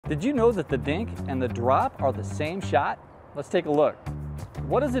Did you know that the dink and the drop are the same shot? Let's take a look.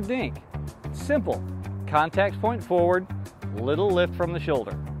 What is a dink? Simple. Contact point forward, little lift from the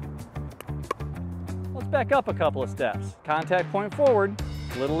shoulder. Let's back up a couple of steps. Contact point forward,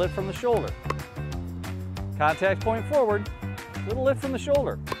 little lift from the shoulder. Contact point forward, little lift from the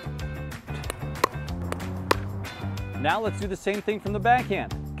shoulder. Now let's do the same thing from the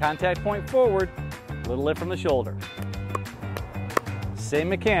backhand. Contact point forward, little lift from the shoulder. Same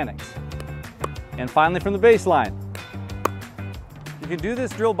mechanics. And finally from the baseline. You can do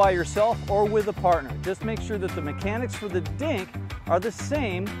this drill by yourself or with a partner. Just make sure that the mechanics for the dink are the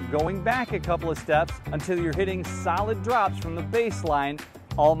same, going back a couple of steps until you're hitting solid drops from the baseline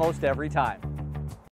almost every time.